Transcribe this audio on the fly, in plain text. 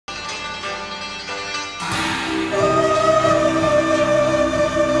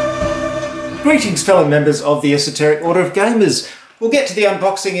Greetings fellow members of the Esoteric Order of Gamers. We'll get to the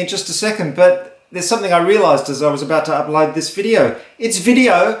unboxing in just a second, but there's something I realised as I was about to upload this video. It's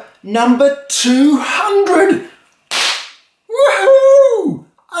video number 200! Woohoo!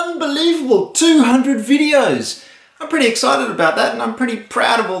 Unbelievable, 200 videos! I'm pretty excited about that, and I'm pretty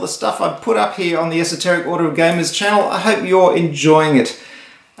proud of all the stuff I've put up here on the Esoteric Order of Gamers channel. I hope you're enjoying it.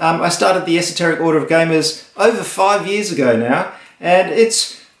 I started the Esoteric Order of Gamers over 5 years ago now, and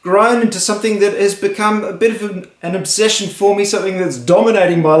it's grown into something that has become a bit of an obsession for me, something that's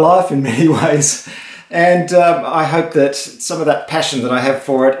dominating my life in many ways. And I hope that some of that passion that I have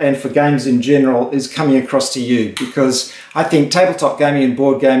for it and for games in general is coming across to you, because I think tabletop gaming and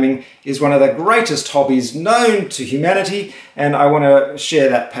board gaming is one of the greatest hobbies known to humanity, and I want to share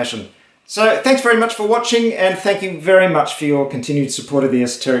that passion. So thanks very much for watching, and thank you very much for your continued support of the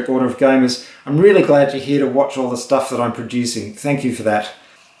Esoteric Order of Gamers. I'm really glad you're here to watch all the stuff that I'm producing. Thank you for that.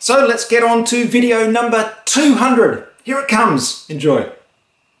 So let's get on to video number 200. Here it comes. Enjoy.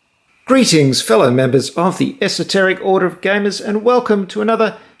 Greetings fellow members of the Esoteric Order of Gamers, and welcome to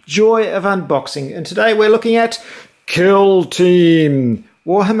another joy of unboxing. And today we're looking at Kill Team,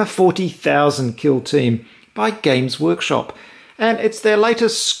 Warhammer 40,000 Kill Team by Games Workshop. And it's their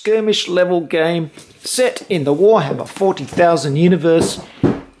latest skirmish level game set in the Warhammer 40,000 universe.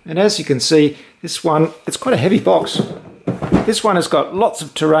 And as you can see, this one, it's quite a heavy box. This one has got lots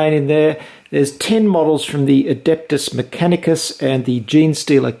of terrain in there. There's 10 models from the Adeptus Mechanicus and the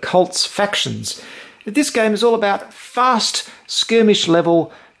Genestealer Cults factions. This game is all about fast skirmish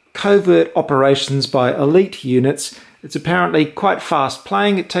level covert operations by elite units. It's apparently quite fast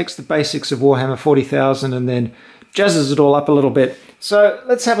playing. It takes the basics of Warhammer 40,000 and then jazzes it all up a little bit. So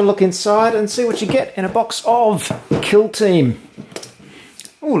let's have a look inside and see what you get in a box of Kill Team.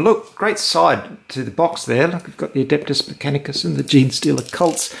 Oh look, great side to the box there. Look, we've got the Adeptus Mechanicus and the Genestealer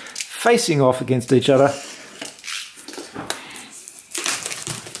Cults facing off against each other.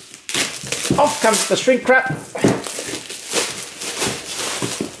 Off comes the shrink wrap.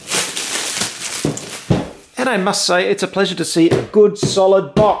 And I must say, it's a pleasure to see a good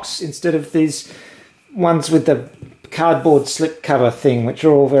solid box instead of these ones with the cardboard slip cover thing, which are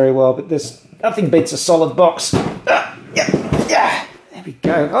all very well, but there's nothing beats a solid box. Yeah. There we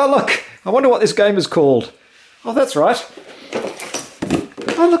go. Oh look, I wonder what this game is called. Oh, that's right.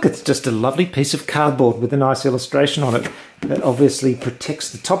 Oh look, it's just a lovely piece of cardboard with a nice illustration on it that obviously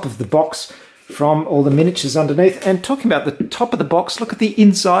protects the top of the box from all the miniatures underneath. And talking about the top of the box, look at the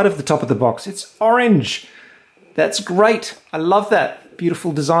inside of the top of the box. It's orange. That's great. I love that.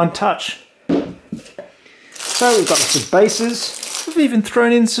 Beautiful design touch. So we've got some bases. We've even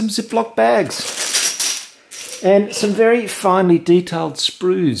thrown in some Ziploc bags. And some very finely detailed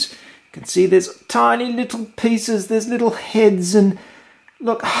sprues. You can see there's tiny little pieces, there's little heads and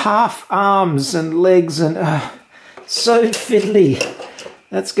look, half arms and legs, and so fiddly.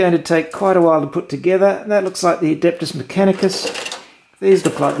 That's going to take quite a while to put together. That looks like the Adeptus Mechanicus. These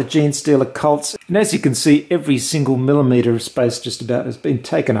look like the Genestealer Cults. And as you can see, every single millimetre of space just about has been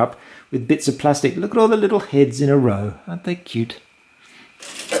taken up with bits of plastic. Look at all the little heads in a row. Aren't they cute?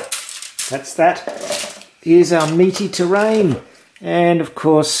 That's that. Here's our meaty terrain. And of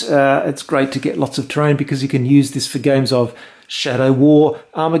course, it's great to get lots of terrain because you can use this for games of Shadow War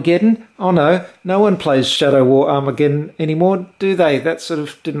Armageddon. Oh no, no one plays Shadow War Armageddon anymore, do they? That sort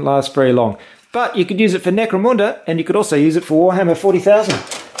of didn't last very long. But you could use it for Necromunda, and you could also use it for Warhammer 40,000.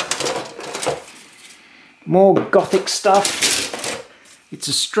 More Gothic stuff. It's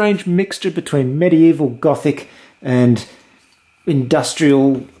a strange mixture between medieval Gothic and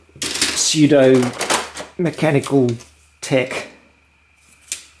industrial pseudo-mechanical tech.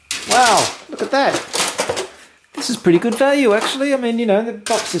 Wow, look at that. This is pretty good value actually. I mean, you know, the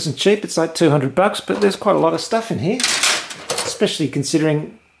box isn't cheap. It's like $200, but there's quite a lot of stuff in here, especially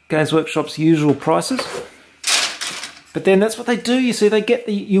considering Games Workshop's usual prices. But then that's what they do, you see, they get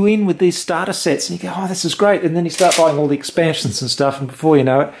you in with these starter sets and you go, oh, this is great, and then you start buying all the expansions and stuff, and before you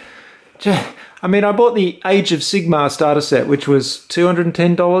know it, I mean, I bought the Age of Sigmar starter set, which was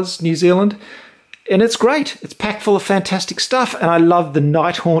 $210 New Zealand, and it's great. It's packed full of fantastic stuff, and I love the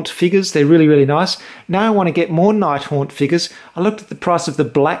Nighthaunt figures. They're really, really nice. Now I want to get more Nighthaunt figures. I looked at the price of the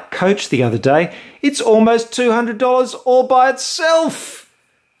Black Coach the other day. It's almost $200 all by itself.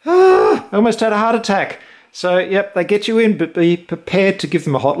 I almost had a heart attack. So, yep, they get you in, but be prepared to give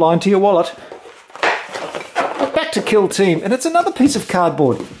them a hotline to your wallet. Back to Kill Team, and it's another piece of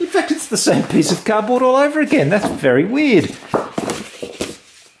cardboard. In fact, it's the same piece of cardboard all over again. That's very weird.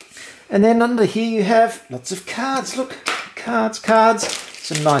 And then under here you have lots of cards. Look, cards,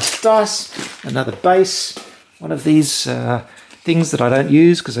 some nice dice, another base, one of these things that I don't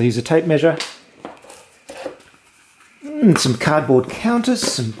use because I use a tape measure. Some cardboard counters,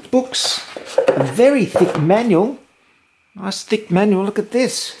 some books, a very thick manual. Nice thick manual, look at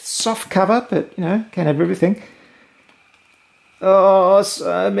this. Soft cover, but you know, can't have everything. Oh,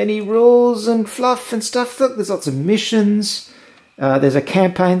 so many rules and fluff and stuff. Look, there's lots of missions. There's a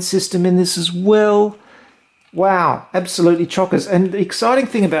campaign system in this as well. Wow, absolutely chockers. And the exciting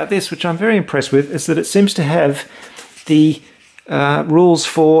thing about this, which I'm very impressed with, is that it seems to have the rules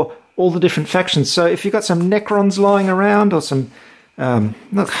for all the different factions. So if you've got some Necrons lying around or some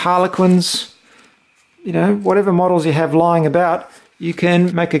look, Harlequins, you know, whatever models you have lying about, you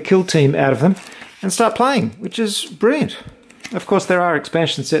can make a kill team out of them and start playing, which is brilliant. Of course, there are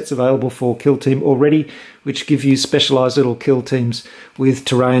expansion sets available for kill team already, which give you specialised little kill teams with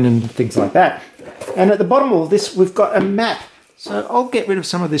terrain and things like that. And at the bottom of this, we've got a map. So I'll get rid of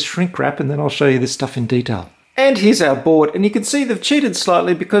some of this shrink wrap and then I'll show you this stuff in detail. And here's our board, and you can see they've cheated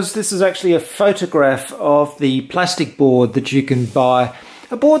slightly because this is actually a photograph of the plastic board that you can buy.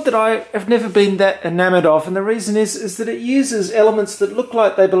 A board that I have never been that enamoured of, and the reason is that it uses elements that look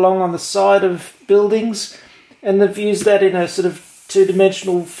like they belong on the side of buildings, and they've used that in a sort of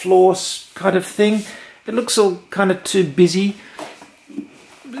two-dimensional floors kind of thing. It looks all kind of too busy.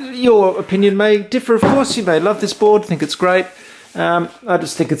 Your opinion may differ, of course. You may love this board, think it's great. I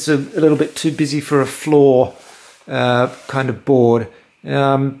just think it's a little bit too busy for a floor kind of board.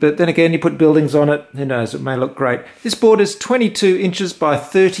 But then again, you put buildings on it, who knows, it may look great. This board is 22 inches by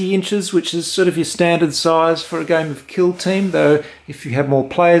 30 inches, which is sort of your standard size for a game of Kill Team, though if you have more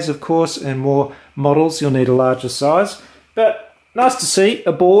players, of course, and more models, you'll need a larger size. But nice to see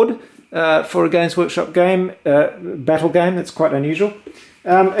a board for a Games Workshop game, battle game. That's quite unusual.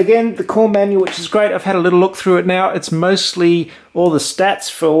 Again, the core manual, which is great. I've had a little look through it now. It's mostly all the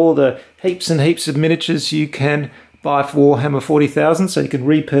stats for all the heaps and heaps of miniatures you can buy for Warhammer 40,000, so you can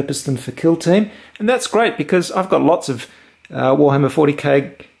repurpose them for Kill Team. And that's great because I've got lots of Warhammer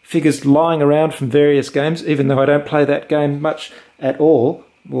 40k figures lying around from various games, even though I don't play that game much at all.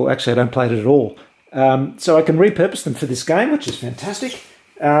 Well, actually, I don't play it at all. So I can repurpose them for this game, which is fantastic.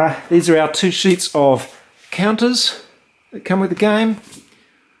 These are our 2 sheets of counters that come with the game.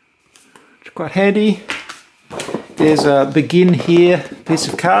 Quite handy. There's a begin here piece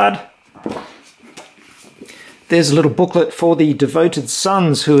of card. There's a little booklet for the Devoted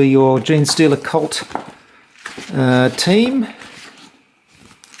Sons, who are your Gene Stealer cult team. A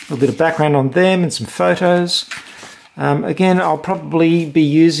little bit of background on them and some photos. Again, I'll probably be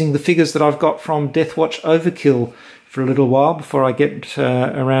using the figures that I've got from Deathwatch Overkill for a little while before I get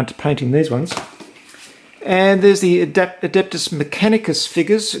around to painting these ones. And there's the Adeptus Mechanicus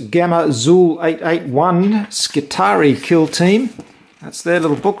figures, Gamma Zool 881 Skitari Kill Team. That's their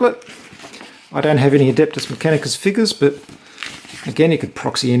little booklet. I don't have any Adeptus Mechanicus figures, but again, you could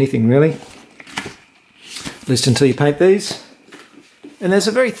proxy anything really. At least until you paint these. And there's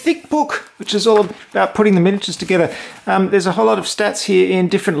a very thick book, which is all about putting the miniatures together. There's a whole lot of stats here in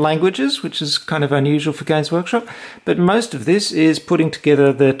different languages, which is kind of unusual for Games Workshop. But most of this is putting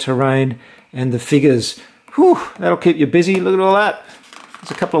together the terrain and the figures. Whew, that'll keep you busy. Look at all that.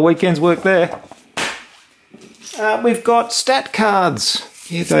 There's a couple of weekends' work there. We've got stat cards.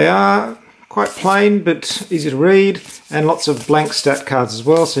 Here they are. Quite plain, but easy to read. And lots of blank stat cards as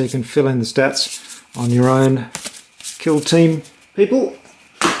well, so you can fill in the stats on your own Kill Team people.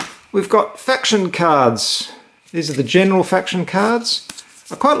 We've got faction cards. These are the general faction cards.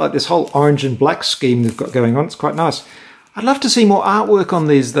 I quite like this whole orange and black scheme they've got going on. It's quite nice. I'd love to see more artwork on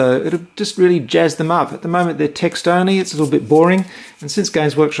these though. It'll just really jazz them up. At the moment they're text only, it's a little bit boring. And since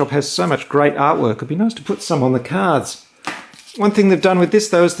Games Workshop has so much great artwork, it'd be nice to put some on the cards. One thing they've done with this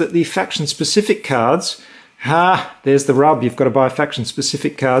though is that the faction specific cards, there's the rub, you've got to buy faction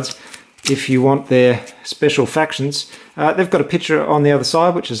specific cards if you want their special factions. They've got a picture on the other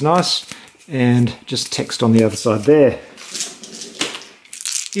side, which is nice, and just text on the other side there.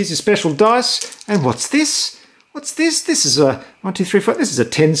 Here's your special dice, and what's this? What's this? This is a 1, 2, 3, 4. This is a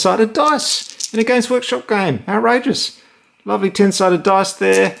 10-sided dice in a Games Workshop game. Outrageous. Lovely 10-sided dice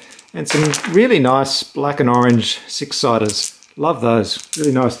there, and some really nice black and orange 6-siders. Love those.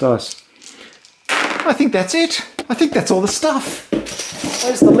 Really nice dice. I think that's it. I think that's all the stuff.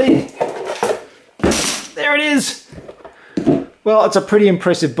 Where's the lid? There it is. Well, it's a pretty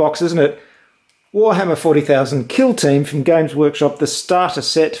impressive box, isn't it? Warhammer 40,000 Kill Team from Games Workshop, the starter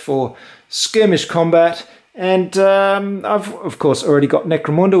set for skirmish combat. And I've, of course, already got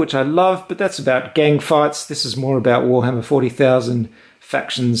Necromunda, which I love, but that's about gang fights. This is more about Warhammer 40,000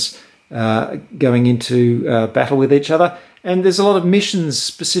 factions going into battle with each other. And there's a lot of missions,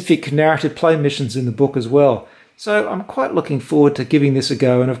 specific narrative play missions in the book as well. So I'm quite looking forward to giving this a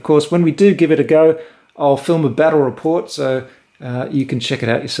go. And of course, when we do give it a go, I'll film a battle report, so you can check it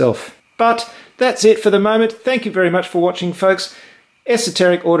out yourself. But that's it for the moment. Thank you very much for watching, folks.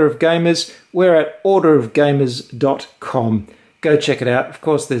 Esoteric Order of Gamers. We're at orderofgamers.com. Go check it out. Of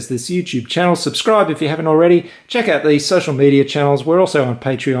course, there's this YouTube channel. Subscribe if you haven't already. Check out the social media channels. We're also on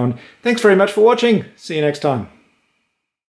Patreon. Thanks very much for watching. See you next time.